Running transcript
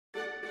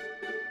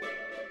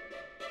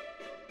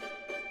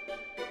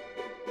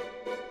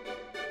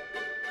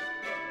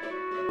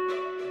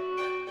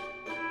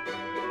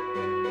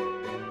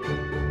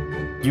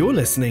You're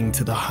listening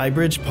to the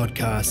Highbridge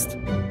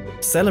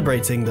podcast,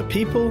 celebrating the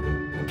people,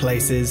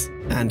 places,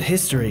 and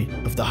history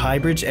of the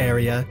Highbridge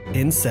area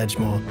in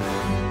Sedgemoor.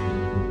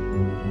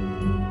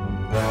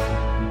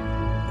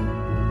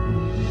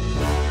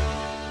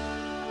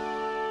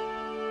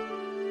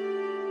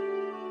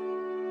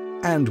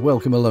 And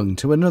welcome along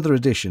to another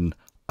edition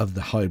of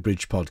the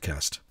Highbridge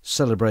podcast,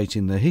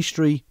 celebrating the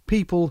history,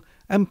 people,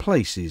 and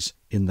places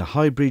in the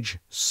Highbridge,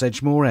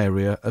 Sedgemoor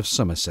area of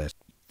Somerset.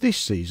 This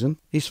season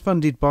is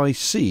funded by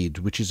SEED,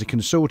 which is a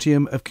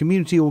consortium of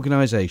community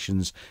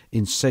organisations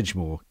in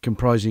Sedgemoor,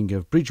 comprising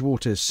of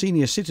Bridgewater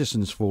Senior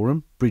Citizens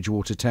Forum,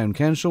 Bridgewater Town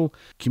Council,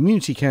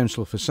 Community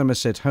Council for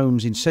Somerset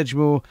Homes in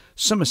Sedgemoor,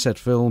 Somerset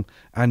Film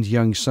and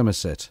Young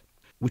Somerset,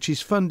 which is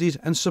funded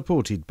and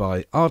supported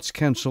by Arts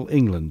Council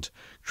England,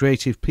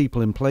 Creative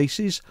People and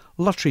Places,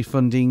 Lottery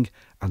Funding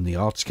and the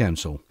Arts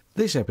Council.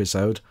 This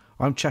episode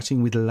I'm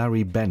chatting with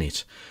Larry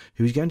Bennett,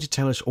 who is going to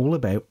tell us all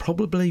about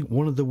probably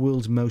one of the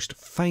world's most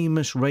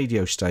famous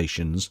radio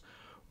stations,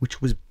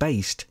 which was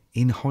based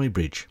in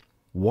Highbridge.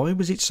 Why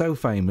was it so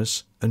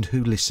famous and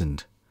who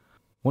listened?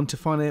 Want to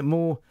find out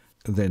more?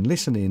 Then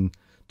listen in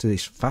to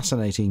this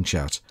fascinating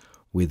chat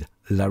with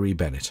Larry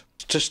Bennett.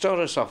 To start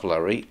us off,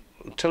 Larry,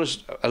 tell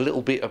us a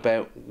little bit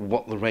about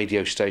what the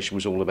radio station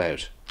was all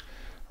about.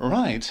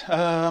 Right.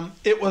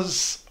 It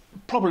was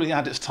probably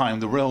at its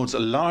time the world's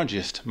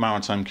largest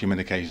maritime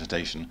communication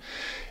station.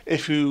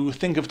 If you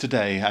think of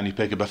today and you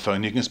pick up a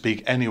phone, you can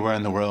speak anywhere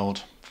in the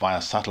world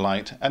via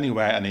satellite,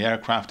 anywhere, any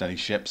aircraft, any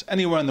ships,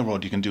 anywhere in the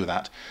world you can do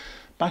that.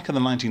 Back in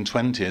the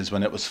 1920s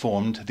when it was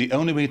formed, the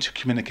only way to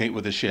communicate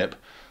with a ship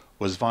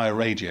was via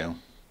radio.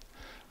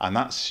 And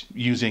that's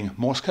using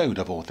Morse code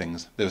of all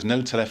things. There was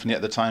no telephony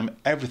at the time,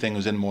 everything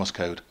was in Morse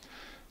code.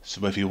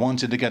 So if you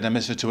wanted to get a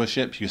message to a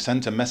ship, you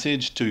sent a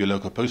message to your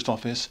local post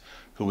office,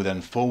 who would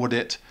then forward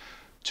it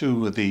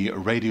to the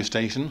radio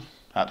station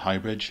at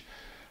Highbridge,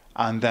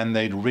 and then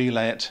they'd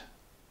relay it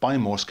by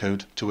Morse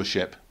code to a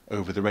ship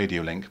over the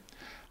radio link.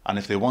 And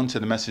if they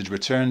wanted a message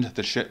returned,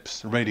 the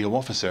ship's radio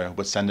officer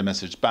would send a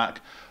message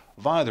back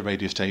via the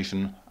radio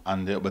station,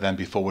 and it would then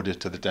be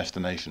forwarded to the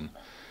destination.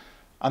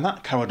 And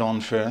that carried on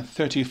for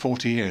 30,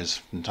 40 years,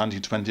 from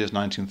 1920s,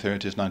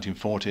 1930s,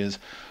 1940s,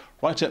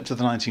 right up to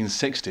the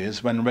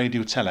 1960s when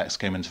radio telex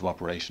came into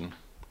operation,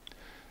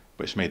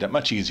 which made it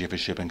much easier for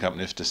shipping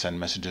companies to send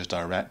messages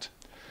direct.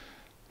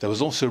 There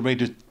was also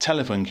radio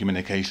telephone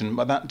communication,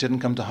 but that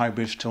didn't come to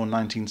Highbridge till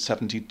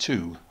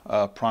 1972.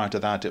 Prior to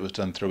that, it was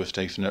done through a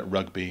station at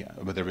Rugby,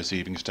 with a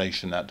receiving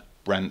station at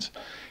Brent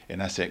in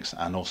Essex,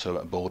 and also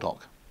at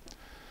Baldock.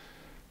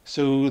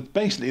 So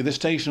basically, the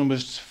station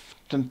was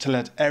to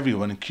let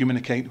everyone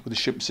communicate with the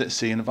ships at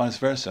sea and vice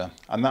versa,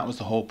 and that was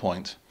the whole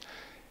point.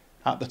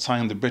 At the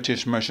time, the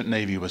British Merchant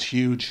Navy was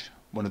huge,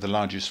 one of the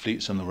largest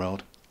fleets in the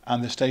world,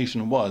 and the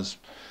station was,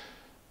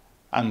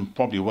 and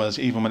probably was,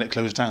 even when it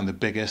closed down, the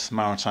biggest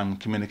maritime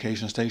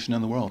communication station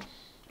in the world.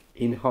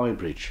 In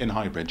Highbridge? In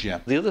Highbridge,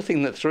 yeah. The other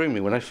thing that threw me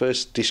when I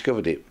first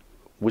discovered it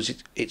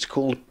was it's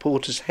called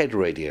Portishead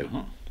Radio.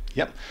 Mm-hmm.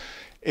 Yep.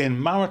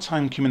 In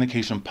maritime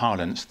communication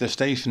parlance, the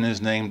station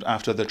is named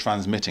after the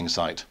transmitting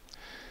site.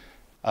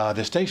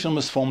 The station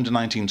was formed in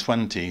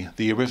 1920.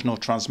 The original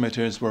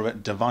transmitters were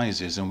at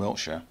Devizes in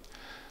Wiltshire.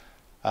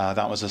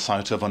 That was the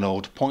site of an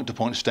old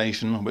point-to-point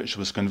station which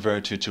was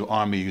converted to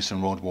army use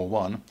in World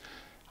War I.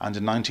 And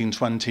in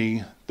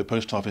 1920, the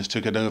post office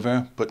took it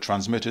over, put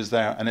transmitters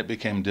there, and it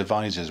became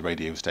Devizes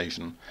radio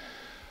station.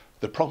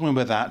 The problem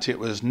with that, it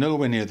was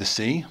nowhere near the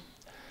sea.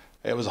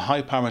 It was a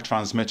high-power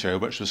transmitter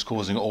which was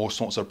causing all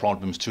sorts of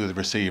problems to the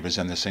receivers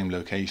in the same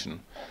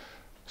location.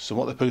 So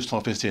what the post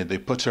office did, they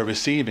put a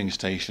receiving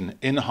station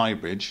in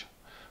Highbridge,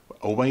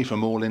 away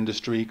from all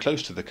industry,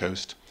 close to the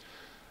coast.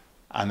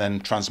 And then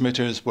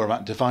transmitters were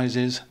at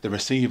Devizes, the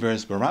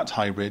receivers were at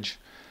Highbridge,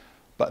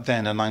 but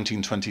then in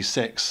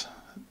 1926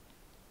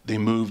 they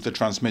moved the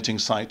transmitting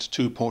site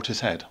to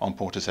Portishead, on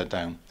Portishead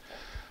Down.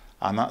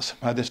 And that's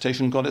how the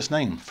station got its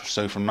name.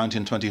 So from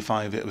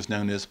 1925 it was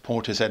known as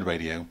Portishead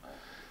Radio,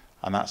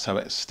 and that's how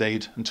it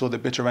stayed until the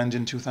bitter end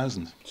in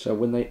 2000. So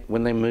when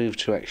they moved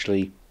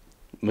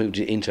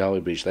it into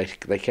Highbridge,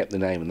 they kept the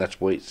name, and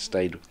that's why it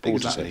stayed Portishead.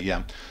 Exactly,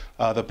 yeah.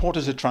 The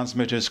Portishead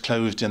transmitters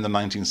closed in the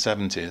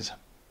 1970s,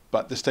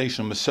 but the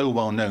station was so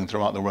well known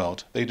throughout the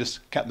world, they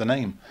just kept the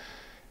name.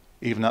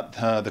 Even at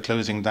the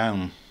closing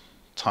down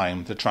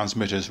time, the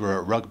transmitters were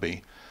at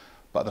Rugby,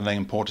 but the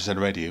name Portishead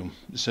Radio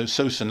is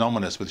so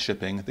synonymous with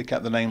shipping, they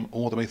kept the name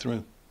all the way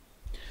through.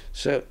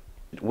 So,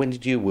 when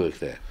did you work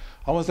there?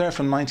 I was there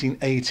from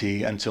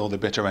 1980 until the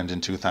bitter end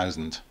in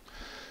 2000.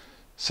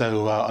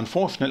 So,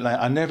 unfortunately,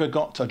 I never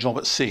got a job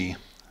at sea.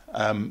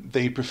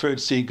 They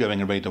preferred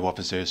seagoing radio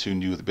officers who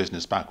knew the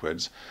business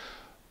backwards,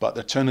 but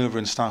the turnover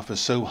in staff was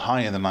so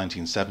high in the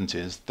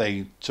 1970s,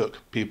 they took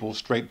people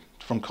straight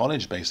from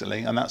college,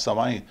 basically, and that's how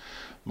I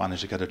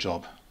managed to get a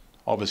job.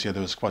 Obviously,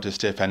 there was quite a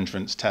stiff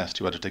entrance test.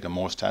 You had to take a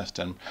Morse test,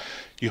 and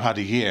you had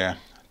a year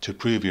to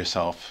prove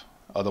yourself.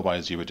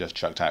 Otherwise, you were just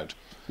chucked out.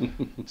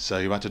 So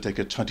you had to take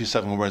a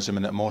 27 words a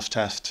minute Morse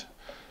test.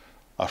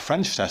 a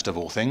French test of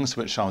all things,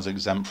 which I was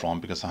exempt from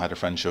because I had a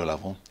French O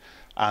level,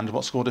 and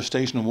what's called a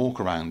station walk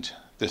around.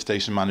 The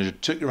station manager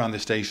took you around the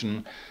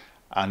station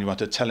and you had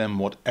to tell him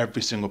what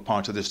every single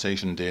part of the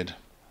station did,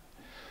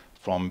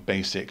 from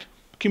basic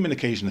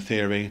communication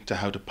theory to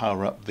how to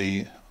power up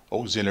the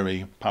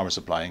auxiliary power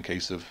supply in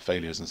case of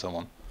failures and so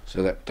on.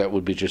 So that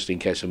would be just in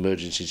case of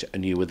emergencies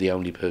and you were the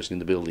only person in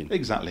the building?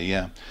 Exactly,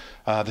 yeah.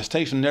 The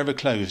station never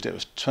closed. It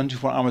was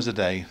 24 hours a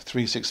day,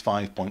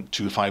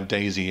 365.25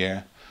 days a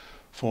year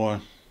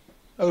for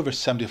over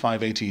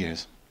 75, 80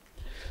 years.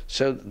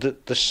 So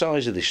the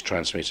size of this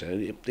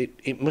transmitter,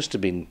 it must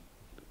have been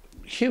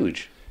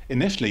huge.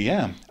 Initially,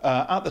 yeah.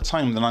 At the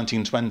time, in the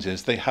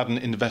 1920s, they hadn't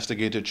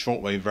investigated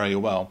shortwave very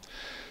well.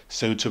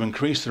 So to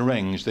increase the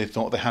range, they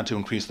thought they had to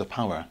increase the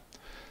power.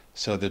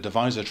 So the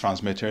divisor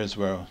transmitters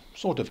were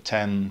sort of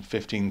 10,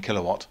 15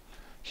 kilowatt,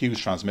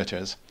 huge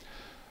transmitters.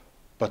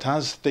 But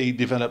as they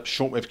developed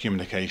shortwave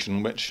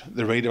communication, which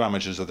the radio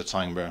amateurs at the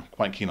time were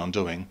quite keen on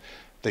doing,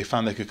 they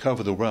found they could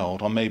cover the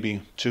world on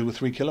maybe 2 or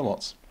 3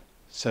 kilowatts.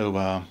 So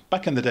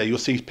back in the day, you'll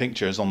see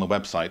pictures on the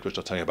website, which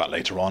I'll tell you about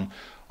later on,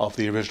 of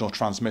the original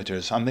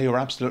transmitters, and they were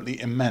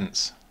absolutely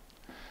immense.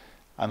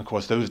 And of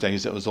course, those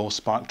days it was all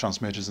spark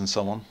transmitters and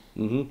so on.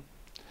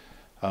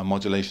 Mm-hmm.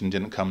 Modulation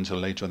didn't come until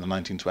later in the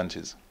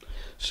 1920s.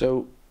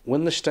 So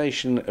when the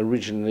station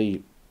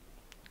originally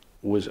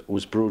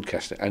was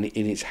broadcasting, and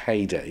in its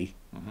heyday,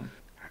 Mm-hmm.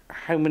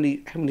 how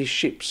many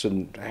ships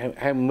and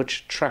how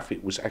much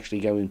traffic was actually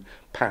going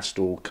past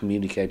or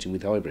communicating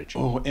with Highbridge?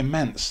 Oh,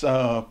 immense.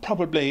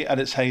 Probably at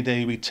its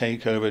heyday, we'd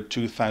take over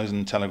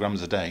 2,000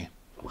 telegrams a day.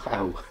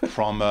 Wow.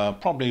 From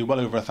probably well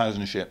over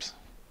 1,000 ships,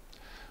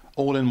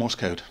 all in Morse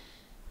code.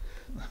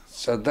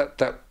 So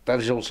that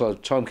is also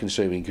time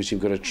consuming because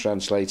you've got to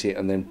translate it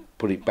and then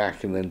put it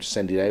back and then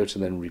send it out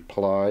and then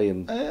reply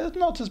and...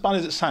 Not as bad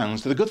as it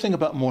sounds. The good thing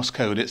about Morse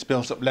code, it's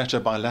built up letter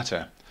by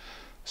letter.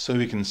 So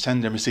we can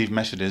send and receive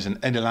messages in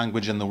any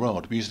language in the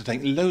world. We used to take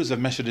loads of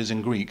messages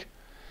in Greek.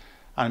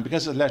 And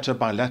because it's letter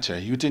by letter,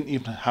 you didn't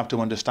even have to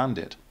understand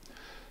it.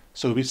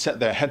 So we'd set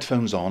their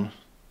headphones on,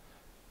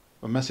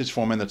 a message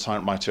form in the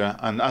typewriter,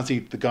 and as the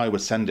guy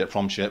would send it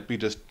from ship, we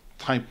just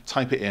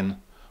type it in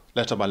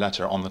letter by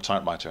letter on the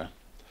typewriter.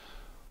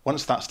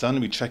 Once that's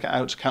done, we check it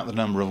out, count the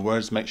number of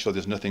words, make sure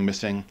there's nothing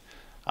missing,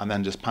 and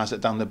then just pass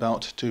it down the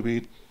belt to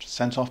be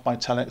sent off by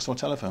telex or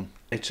telephone.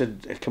 It's a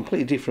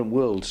completely different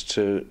world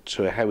to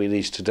how it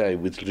is today,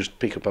 with just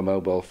pick up a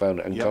mobile phone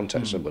and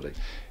contact somebody.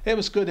 It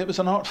was good. It was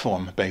an art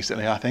form,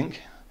 basically, I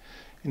think.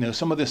 You know,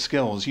 some of the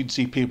skills, you'd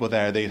see people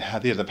there, they'd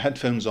have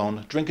headphones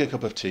on, drink a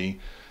cup of tea,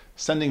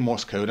 sending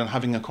Morse code and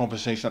having a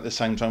conversation at the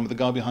same time with the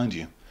guy behind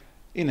you.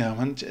 You know,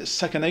 and it's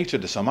second nature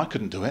to some. I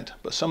couldn't do it,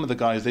 but some of the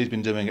guys, they've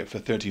been doing it for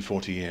 30,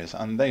 40 years,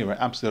 and they were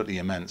absolutely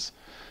immense.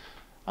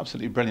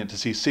 Absolutely brilliant to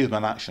see them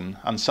in action.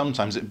 And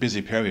sometimes at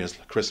busy periods,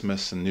 like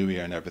Christmas and New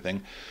Year and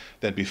everything,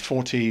 there'd be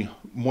 40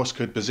 Morse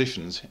code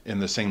positions in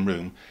the same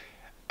room,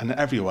 and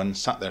everyone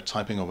sat there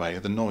typing away.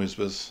 The noise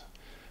was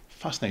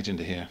fascinating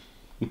to hear.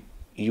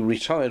 You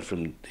retired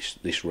from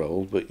this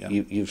role, but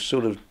you've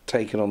sort of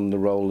taken on the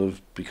role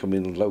of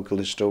becoming a local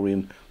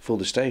historian for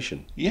the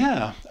station.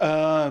 Yeah,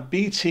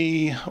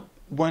 BT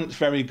weren't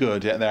very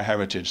good at their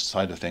heritage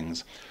side of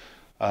things.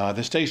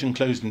 The station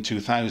closed in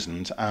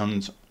 2000,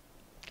 and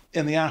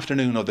in the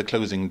afternoon of the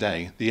closing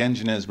day, the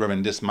engineers were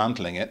in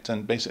dismantling it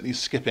and basically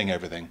skipping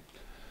everything.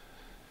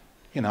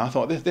 You know, I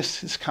thought,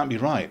 this can't be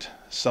right.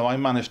 So I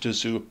managed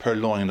to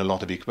purloin a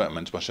lot of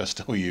equipment, which I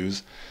still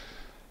use.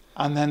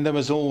 And then there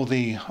was all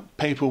the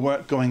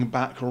paperwork going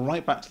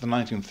right back to the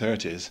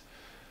 1930s.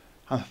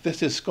 And this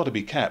has got to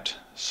be kept.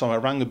 So I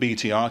rang the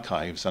BT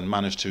archives and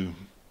managed to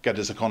get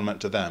a secondment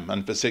to them.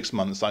 And for 6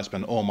 months, I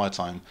spent all my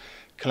time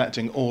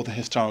collecting all the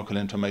historical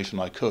information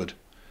I could.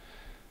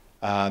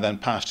 Then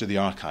passed to the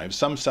archives.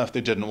 Some stuff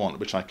they didn't want,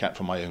 which I kept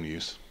for my own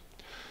use.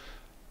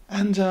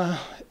 And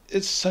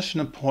it's such an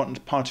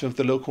important part of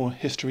the local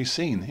history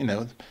scene. You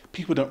know,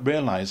 people don't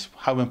realise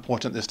how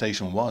important the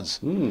station was.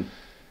 Mm.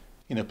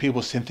 You know,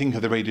 people think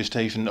of the radio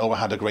station, oh, I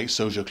had a great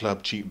social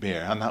club, cheap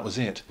beer, and that was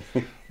it.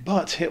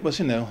 But it was,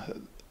 you know,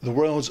 the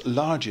world's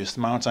largest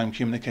maritime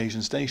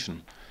communication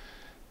station.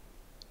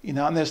 You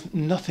know, and there's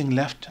nothing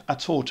left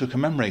at all to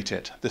commemorate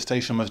it. The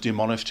station was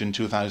demolished in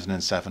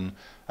 2007,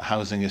 a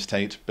housing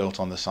estate built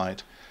on the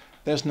site.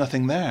 There's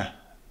nothing there.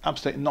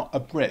 Absolutely not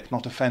a brick,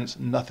 not a fence,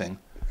 nothing.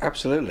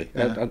 Absolutely.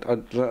 Yeah.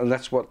 And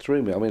that's what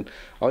threw me. I mean,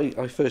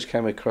 I first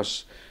came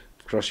across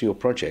your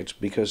project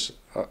because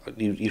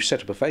you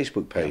set up a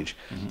Facebook page.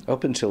 Yeah. Mm-hmm.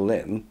 Up until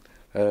then,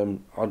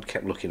 I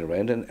kept looking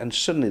around, and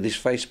suddenly this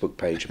Facebook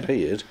page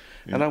appeared,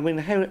 and I mean,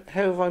 how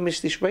have I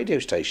missed this radio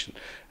station?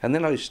 And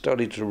then I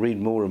started to read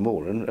more and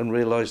more, and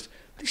realised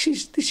this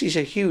is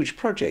a huge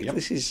project. Yep.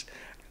 This is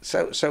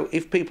so.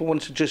 If people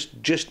want to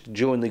just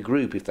join the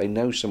group, if they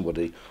know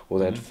somebody or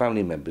they had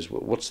family members,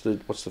 what's the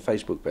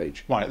Facebook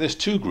page? Right, there's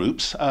two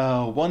groups.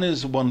 One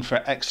is one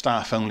for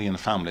ex-staff only and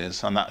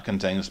families, and that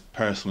contains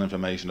personal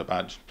information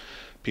about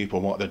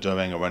people, what they're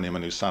doing, or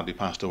anyone who's sadly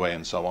passed away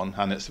and so on,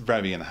 and it's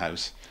very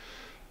in-house.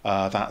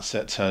 That's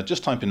at,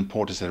 just type in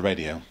Portishead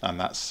Radio, and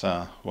that's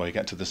where you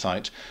get to the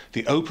site.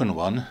 The open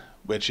one,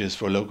 which is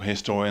for local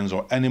historians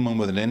or anyone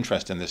with an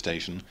interest in the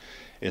station,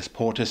 is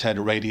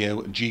Portishead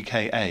Radio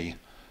GKA,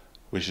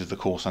 which is the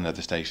call sign of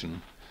the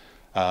station.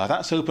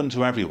 That's open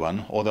to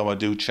everyone, although I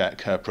do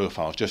check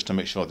profiles just to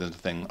make sure there's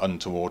nothing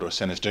untoward or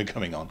sinister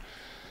going on.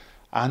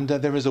 And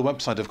there is a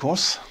website, of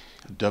course,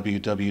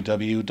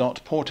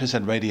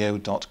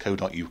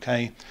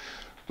 www.portisheadradio.co.uk,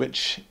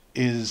 which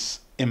is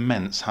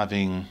immense,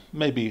 having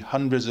maybe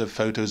hundreds of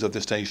photos of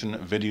the station,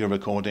 video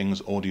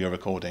recordings, audio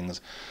recordings,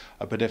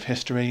 a bit of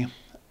history,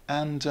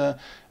 and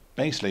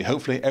basically,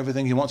 hopefully,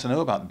 everything you want to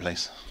know about the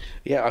place.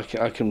 Yeah,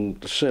 I can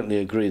certainly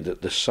agree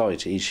that the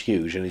site is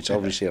huge, and it's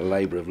obviously a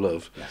labour of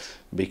love, Yes.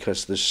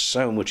 because there's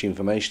so much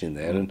information in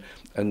there,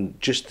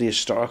 and just the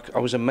historic. I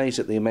was amazed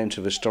at the amount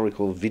of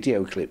historical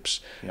video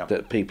clips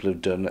that people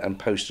have done and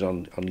posted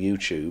on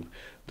YouTube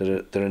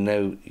that are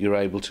now you're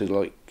able to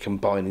like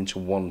combine into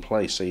one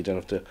place, so you don't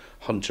have to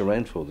hunt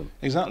around for them.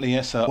 Exactly,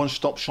 yes.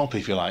 One-stop shop,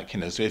 if you like.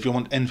 So if you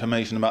want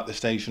information about the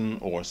station,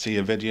 or see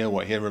a video,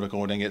 or hear a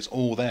recording, it's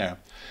all there.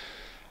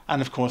 And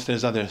of course,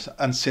 there's other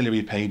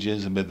ancillary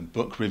pages with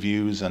book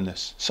reviews and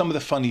some of the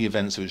funny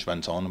events which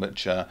went on,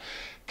 which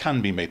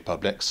can be made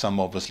public. Some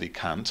obviously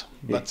can't,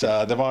 but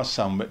there are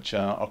some which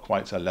are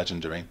quite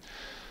legendary.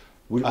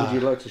 Would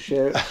you like to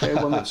share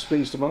one that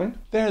springs to mind?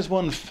 There's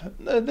one.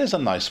 There's a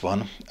nice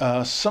one.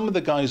 Some of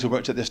the guys who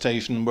worked at the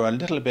station were a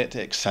little bit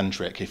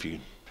eccentric.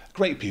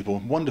 Great people,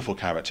 wonderful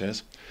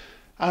characters.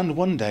 And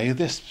one day,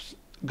 this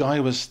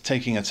guy was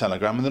taking a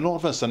telegram, and then all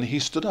of a sudden he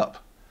stood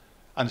up,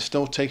 and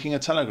still taking a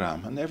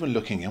telegram, and they were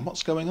looking at him.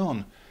 What's going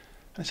on?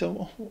 And I said,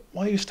 well,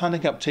 why are you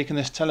standing up taking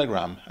this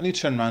telegram? And he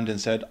turned around and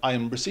said, I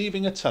am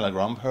receiving a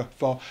telegram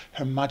for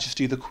Her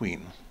Majesty the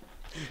Queen.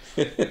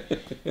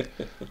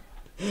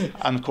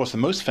 And of course, the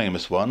most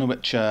famous one,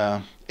 which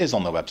is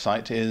on the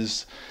website,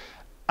 is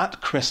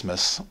at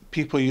Christmas,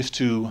 people used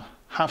to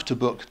have to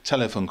book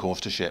telephone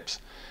calls to ships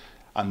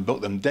and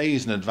book them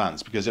days in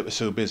advance because it was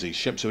so busy.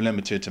 Ships were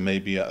limited to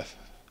maybe a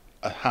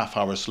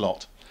half-hour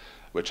slot,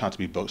 which had to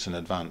be booked in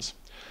advance.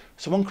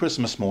 So on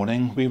Christmas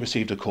morning, we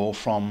received a call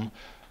from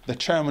the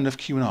chairman of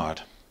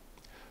Cunard,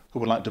 who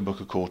would like to book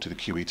a call to the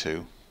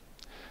QE2.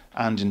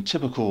 And in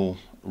typical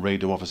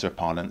radio officer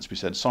parlance, we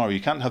said, sorry, you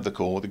can't have the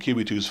call, the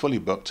QE2 is fully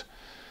booked.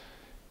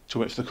 To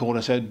which the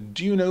caller said,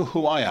 do you know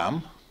who I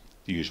am?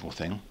 The usual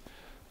thing.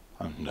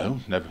 No,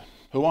 never.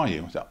 Who are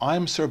you? I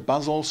am Sir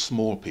Basil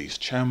Smallpiece,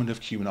 chairman of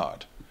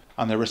Cunard.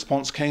 And the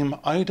response came,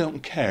 I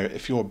don't care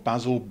if you're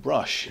Basil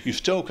Brush, you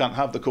still can't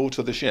have the call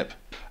to the ship.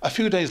 A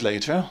few days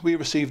later, we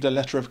received a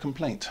letter of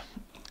complaint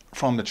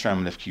from the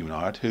chairman of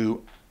Cunard,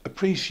 who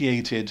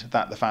appreciated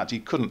the fact he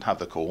couldn't have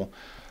the call,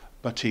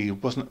 but he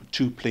wasn't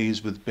too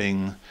pleased with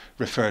being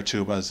referred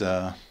to as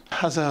a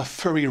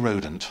furry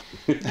rodent.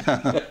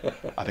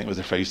 I think was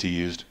the phrase he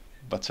used.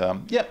 But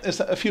yeah, there's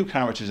a few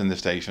characters in the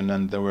station,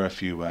 and there were a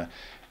few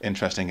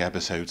interesting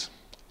episodes,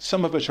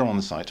 some of which are on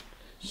the site.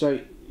 So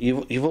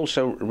you've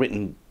also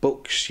written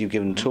books, you've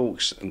given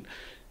talks, and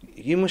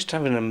you must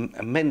have an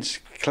immense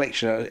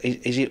collection.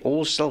 Is it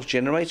all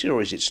self-generated,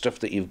 or is it stuff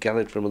that you've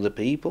gathered from other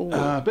people?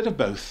 A bit of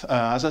both.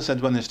 As I said,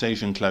 when the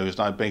station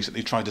closed, I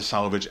basically tried to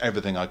salvage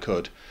everything I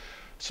could.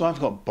 So I've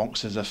got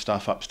boxes of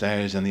stuff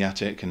upstairs in the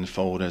attic and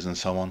folders and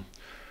so on.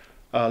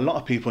 A lot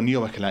of people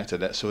knew I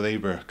collected it, so they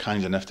were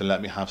kind enough to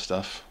let me have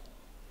stuff.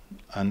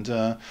 And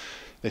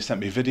they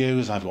sent me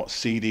videos. I've got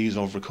CDs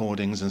of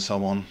recordings and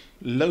so on.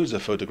 Loads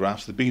of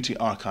photographs. The BT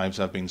archives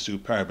have been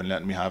superb in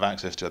letting me have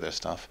access to this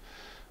stuff.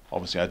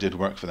 Obviously, I did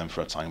work for them for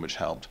a time, which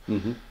helped.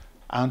 Mm-hmm.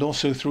 And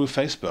also through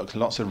Facebook.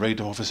 Lots of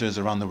radio officers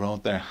around the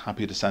world, they're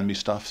happy to send me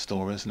stuff,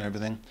 stories and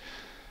everything.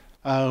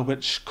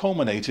 Which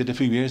culminated a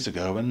few years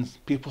ago, and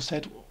people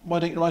said, why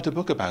don't you write a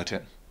book about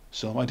it?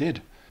 So I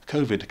did.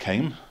 COVID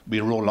came,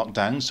 we were all locked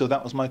down, so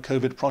that was my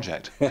COVID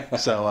project.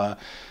 So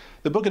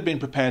the book had been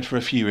prepared for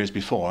a few years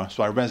before,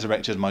 so I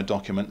resurrected my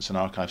documents and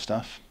archive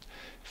stuff,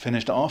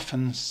 finished it off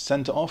and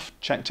sent it off,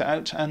 checked it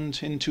out, and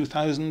in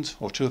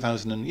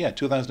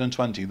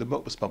 2020, the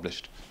book was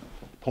published.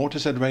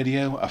 Portishead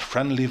Radio, A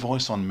Friendly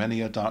Voice on Many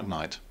a Dark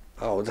Night.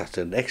 Oh, that's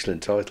an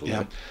excellent title.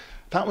 Yeah.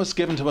 That was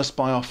given to us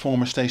by our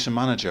former station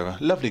manager, a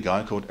lovely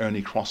guy called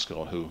Ernie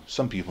Crossgill, who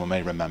some people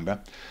may remember.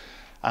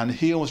 And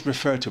he always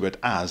referred to it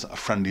as A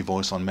Friendly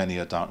Voice on Many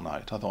a Dark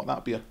Night. I thought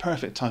that'd be a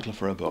perfect title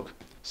for a book.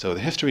 So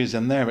the history is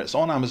in there. It's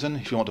on Amazon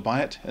if you want to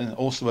buy it, and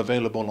also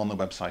available on the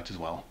website as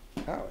well.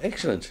 Oh,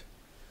 excellent.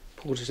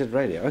 Portishead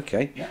Radio,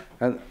 okay. Yeah.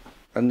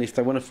 And if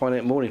they want to find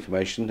out more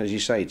information, as you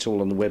say, it's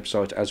all on the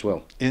website as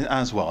well.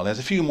 As well. There's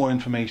a few more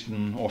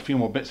information, or a few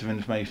more bits of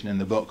information in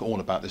the book all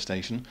about the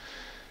station.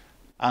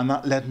 And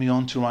that led me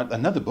on to write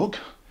another book,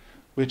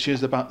 which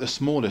is about the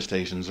smaller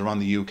stations around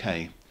the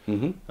UK.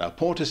 Mm-hmm. Now,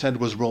 Portishead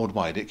was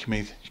worldwide. It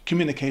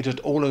communicated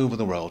all over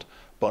the world,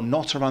 but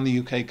not around the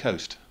UK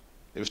coast.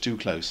 It was too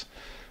close.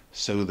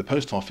 So the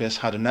post office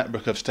had a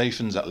network of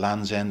stations at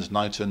Land's End,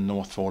 Knighton,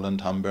 North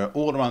Foreland, Humber,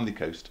 all around the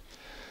coast.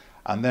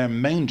 And their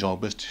main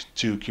job was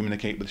to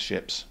communicate with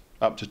ships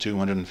up to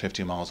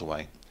 250 miles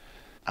away.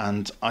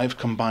 And I've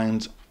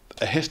combined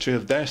a history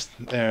of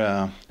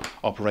their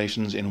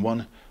operations in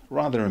one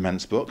rather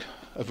immense book,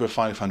 over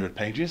 500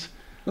 pages.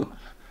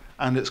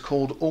 And it's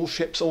called All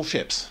Ships,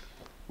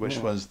 which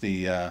was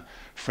the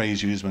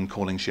phrase used when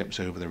calling ships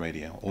over the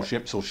radio. All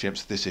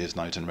ships, this is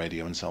Nighton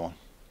Radio, and so on.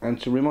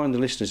 And to remind the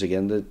listeners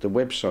again, the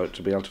website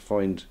to be able to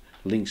find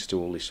links to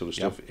all this sort of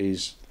stuff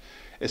is...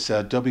 It's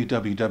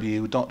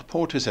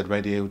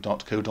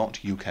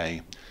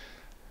www.portisheadradio.co.uk.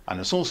 And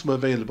it's also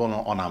available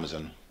on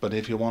Amazon. But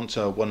if you want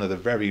one of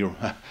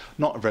the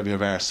not very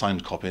rare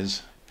signed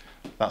copies,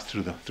 that's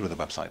through the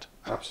website.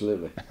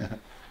 Absolutely.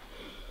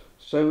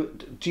 So,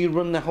 do you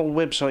run the whole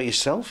website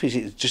yourself? Is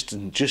it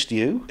just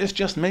you? It's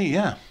just me,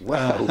 yeah.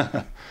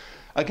 Wow.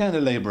 Again, a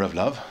labour of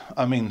love.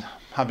 I mean,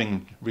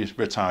 having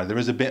retired, there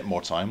is a bit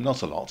more time,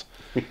 not a lot.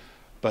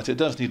 But it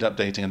does need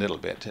updating a little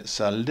bit. It's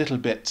a little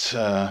bit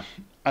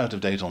out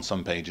of date on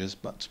some pages,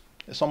 but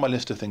it's on my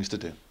list of things to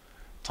do,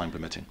 time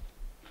permitting.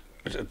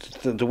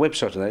 The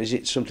website of that, is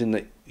it something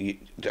that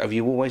have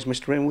you always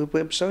messed around with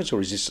websites, or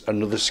is this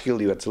another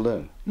skill you had to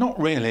learn? Not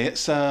really.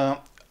 It's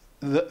the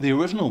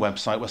original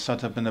website was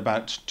set up in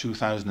about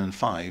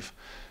 2005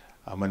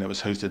 when it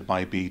was hosted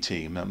by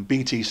BT.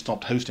 BT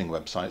stopped hosting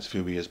websites a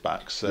few years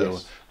back, so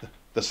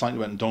the site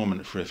went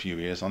dormant for a few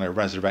years, and I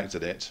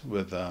resurrected it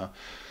with a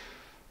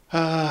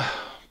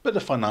bit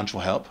of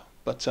financial help.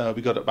 But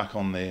we got it back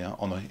on the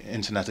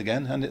internet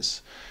again, and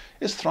it's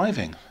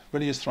thriving.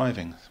 Really is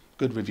thriving.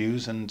 Good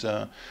reviews, and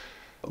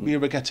we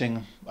were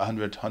getting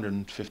 100,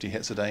 150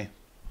 hits a day.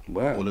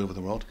 Wow. All over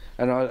the world.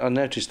 And I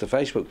noticed the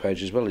Facebook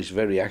page as well is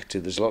very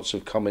active. There's lots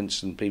of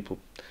comments and people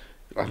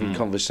having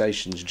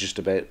conversations just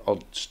about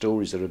odd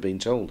stories that are being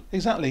told.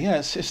 Exactly,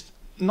 yes. It's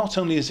not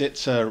only is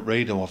it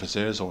radio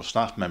officers or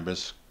staff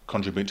members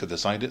contribute to the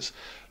site, it's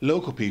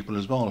local people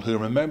as well who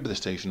remember the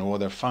station, or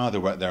their father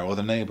worked there, or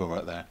their neighbour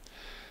worked there.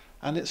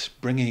 And it's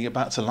bringing it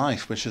back to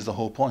life, which is the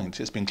whole point.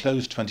 It's been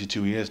closed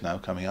 22 years now,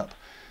 coming up.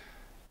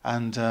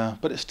 And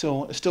but it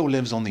still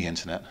lives on the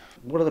internet.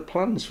 What are the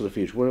plans for the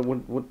future?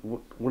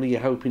 What are you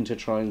hoping to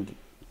try and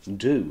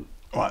do?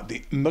 Right,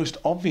 the most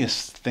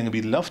obvious thing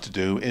we'd love to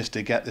do is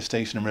to get the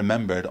station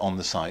remembered on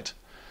the site.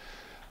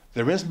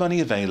 There is money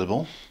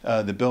available.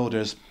 The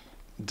builders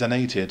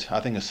donated, I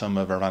think, a sum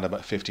of around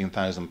about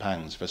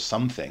 £15,000 for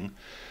something.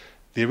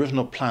 The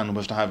original plan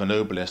was to have an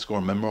obelisk or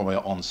a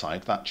memorial on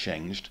site. That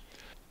changed,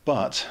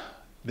 but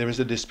there is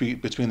a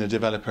dispute between the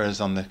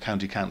developers and the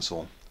county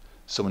council.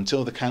 So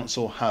until the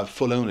council have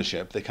full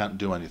ownership, they can't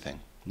do anything.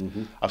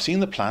 Mm-hmm. I've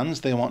seen the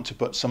plans. They want to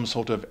put some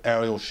sort of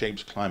aerial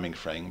shaped climbing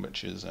frame,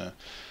 which is...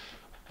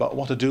 but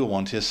what I do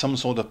want is some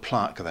sort of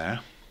plaque there,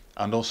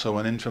 and also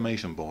an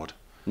information board,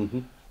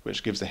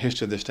 which gives the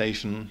history of the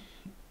station,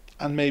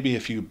 and maybe a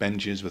few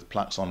benches with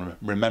plaques on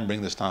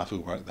remembering the staff who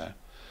work there.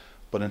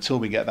 But until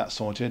we get that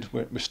sorted,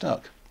 we're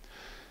stuck.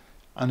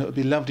 And it would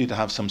be lovely to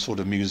have some sort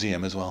of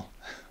museum as well.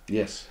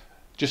 Yes.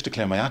 Just to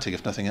clear my attic,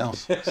 if nothing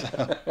else.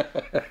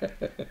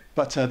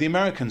 But the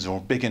Americans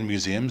are big in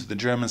museums. The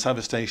Germans have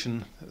a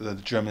station. The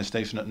German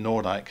station at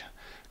Noordijk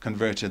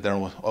converted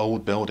their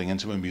old building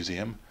into a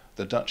museum.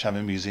 The Dutch have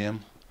a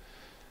museum.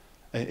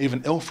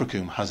 Even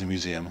Ilfracombe has a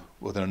museum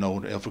with an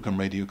old Ilfracombe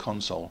radio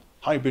console.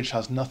 Highbridge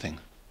has nothing,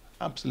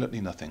 absolutely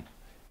nothing.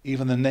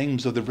 Even the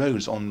names of the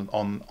roads on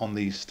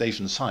the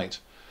station site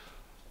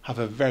have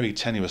a very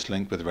tenuous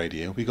link with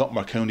radio. We got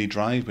Marconi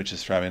Drive, which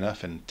is fair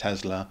enough, in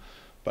Tesla.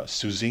 But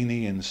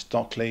Suzini and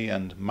Stockley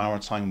and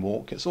Maritime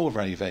Walk, it's all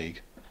very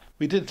vague.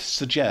 We did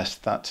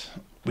suggest that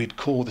we'd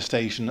call the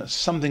station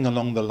something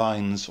along the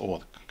lines,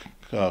 or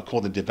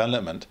call the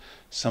development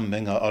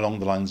something along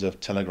the lines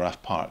of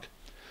Telegraph Park,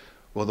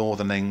 with all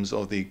the names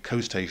of the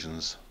coast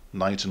stations,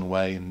 Nighton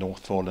Way,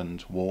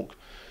 Northforeland Walk,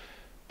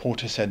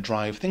 Portishead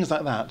Drive, things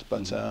like that.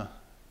 But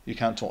you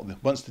can't talk.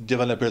 Once the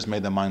developers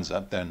made their minds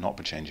up, they're not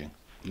for changing.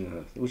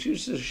 Yeah, which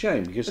is a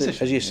shame, because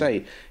as you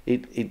say,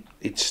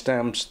 it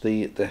stamps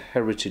the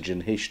heritage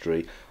and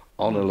history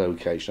on a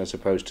location, as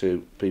opposed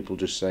to people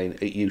just saying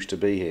it used to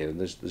be here and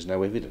there's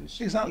no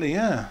evidence. Exactly,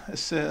 yeah.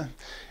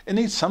 It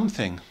needs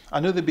something. I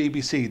know the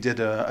BBC did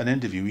an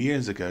interview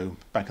years ago,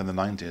 back in the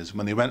 90s,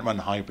 when they went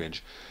around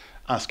Highbridge,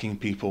 asking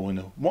people,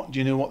 what do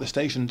you know what the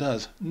station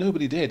does?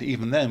 Nobody did,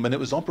 even then, when it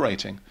was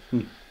operating.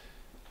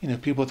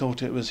 People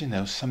thought it was,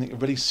 something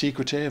really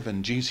secretive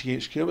and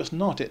GCHQ. It's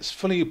not. It's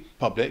fully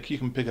public. You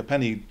can pick up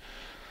any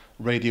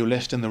radio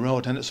list in the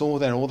world, and it's all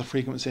there, all the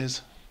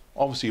frequencies.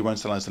 Obviously, you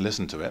weren't allowed to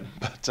listen to it,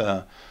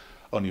 but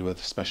only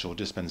with special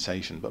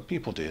dispensation. But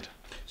people did.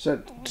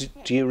 So,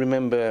 do you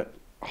remember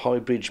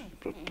Highbridge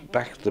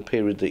back the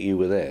period that you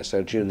were there?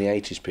 So during the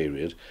 80s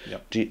period,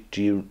 yep.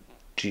 Do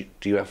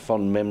you have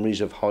fond memories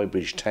of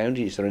Highbridge town?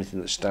 Is there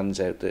anything that stands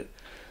out that?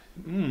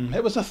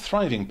 It was a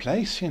thriving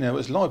place, there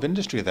was a lot of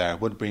industry there.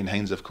 Woodbury and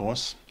Haynes, of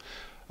course.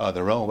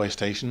 The railway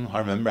station, I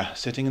remember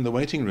sitting in the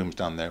waiting rooms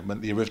down there,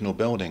 the original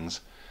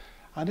buildings.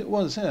 And it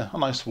was a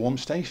nice warm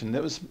station.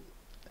 There was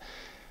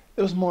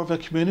more of a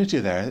community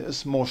there.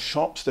 There's more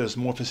shops, there's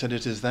more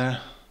facilities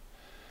there.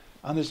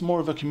 And there's more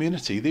of a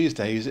community. These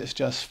days it's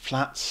just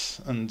flats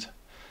and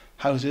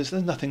houses.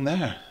 There's nothing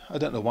there. I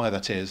don't know why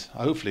that is.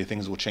 Hopefully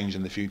things will change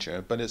in the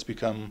future, but it's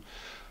become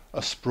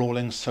a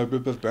sprawling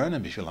suburb of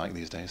Burnham, if you like,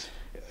 these days.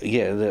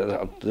 Yeah,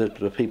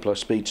 the people I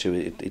speak to,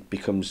 it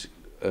becomes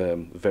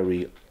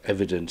very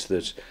evident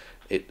that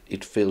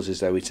it feels as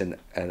though it's an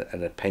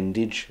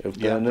appendage of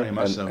Burnham, very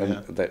much so,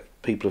 and that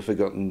people have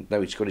forgotten.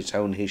 No, it's got its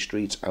own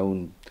history, its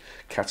own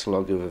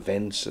catalogue of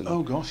events. And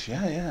oh gosh,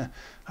 yeah.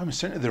 I mean,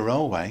 certainly the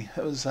railway,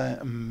 it was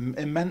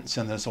immense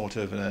in the sort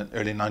of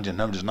early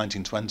 1900s,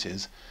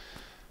 1920s.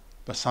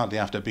 But sadly,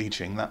 after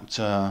beaching, that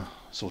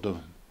sort of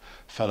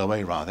fell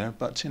away rather.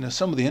 But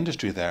some of the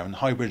industry there in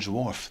Highbridge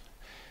Wharf,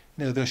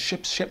 there's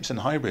ships in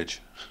Highbridge.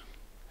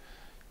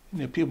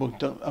 People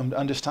don't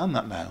understand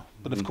that now.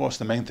 But of course,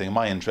 the main thing,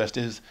 my interest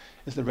is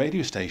the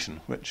radio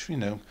station, which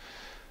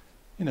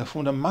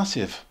formed a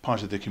massive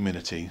part of the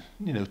community.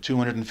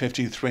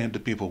 250,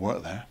 300 people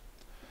work there,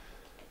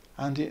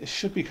 and it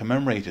should be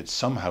commemorated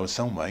somehow,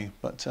 some way.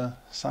 But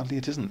sadly,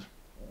 it isn't.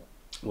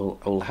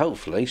 Well,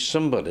 hopefully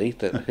somebody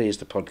that hears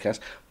the podcast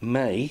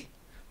may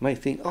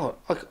think, oh,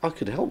 I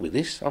could help with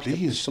this. I think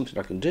there's something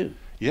I can do.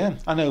 Yeah,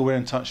 I know we're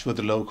in touch with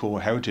the local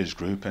heritage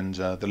group and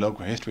the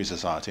local history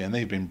society, and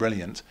they've been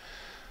brilliant.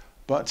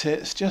 But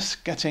it's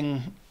just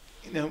getting,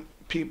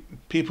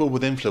 people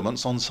with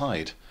influence on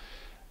side.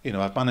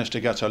 I've managed to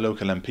get our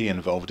local MP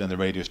involved in the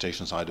radio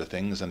station side of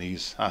things, and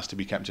he's asked to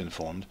be kept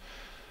informed.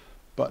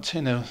 But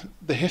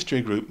the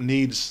history group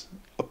needs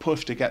a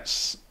push to get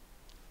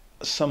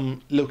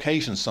some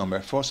location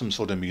somewhere for some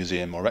sort of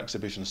museum or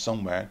exhibition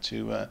somewhere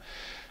to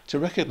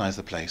recognise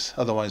the place.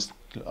 Otherwise,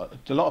 to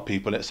a lot of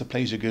people, it's a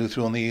place you go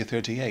through on the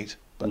E38.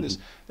 But there's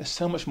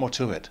so much more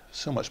to it,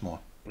 so much more.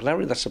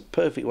 Larry, that's a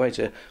perfect way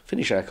to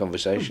finish our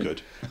conversation.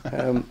 Good.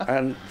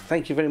 And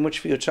thank you very much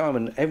for your time,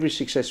 and every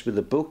success with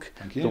the book,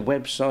 the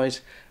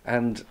website,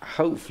 and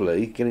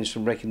hopefully getting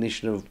some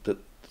recognition of the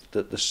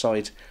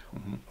site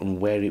and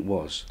where it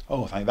was.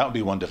 Oh, that would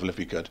be wonderful if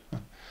we could.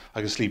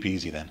 I could sleep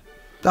easy then.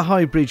 The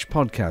Highbridge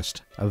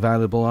Podcast,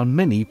 available on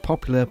many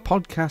popular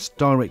podcast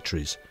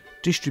directories,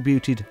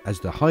 distributed as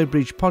the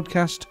Highbridge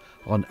Podcast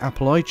on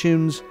Apple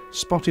iTunes,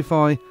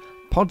 Spotify,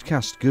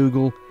 Podcast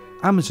Google,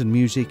 Amazon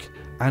Music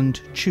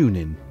and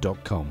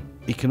TuneIn.com.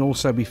 It can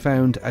also be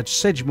found at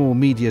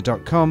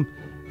sedgemoremedia.com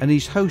and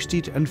is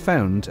hosted and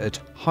found at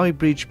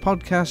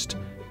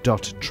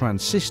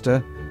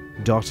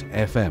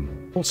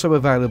hybridgepodcast.transistor.fm. Also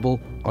available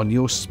on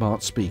your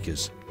smart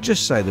speakers.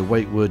 Just say the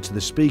wait word to the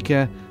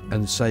speaker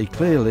and say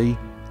clearly,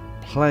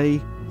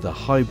 play the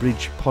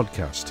Highbridge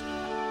Podcast.